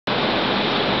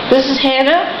This is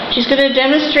Hannah. She's going to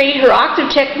demonstrate her octave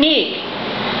technique.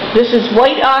 This is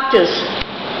white octaves.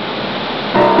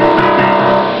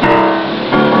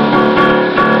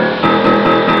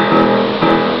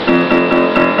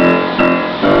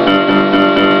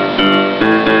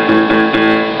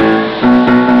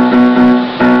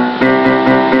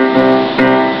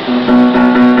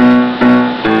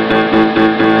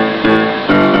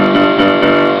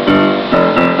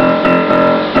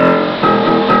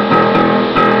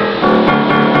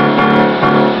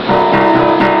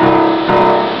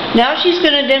 Now she's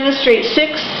going to demonstrate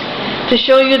 6 to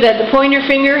show you that the pointer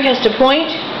finger has to point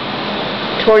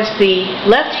towards the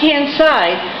left-hand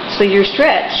side, so your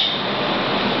stretch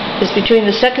is between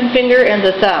the second finger and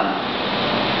the thumb.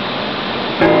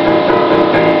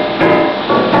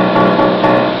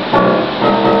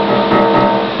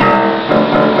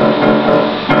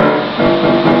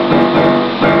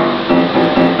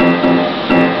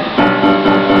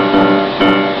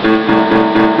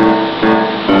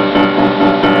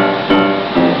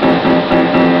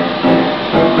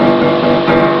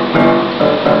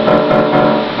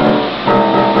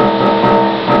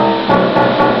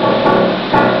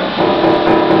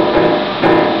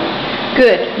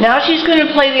 Good. Now she's going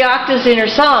to play the octaves in her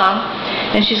song,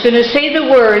 and she's going to say the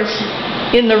words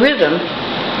in the rhythm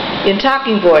in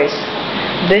talking voice.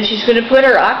 Then she's going to put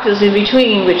her octaves in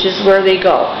between, which is where they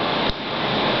go.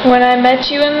 When I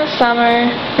met you in the summer,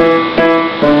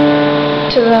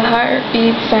 to the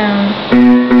heartbeat sound,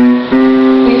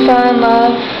 we fell in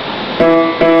love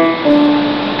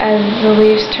as the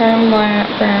leaves turn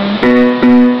brown.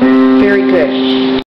 Very good.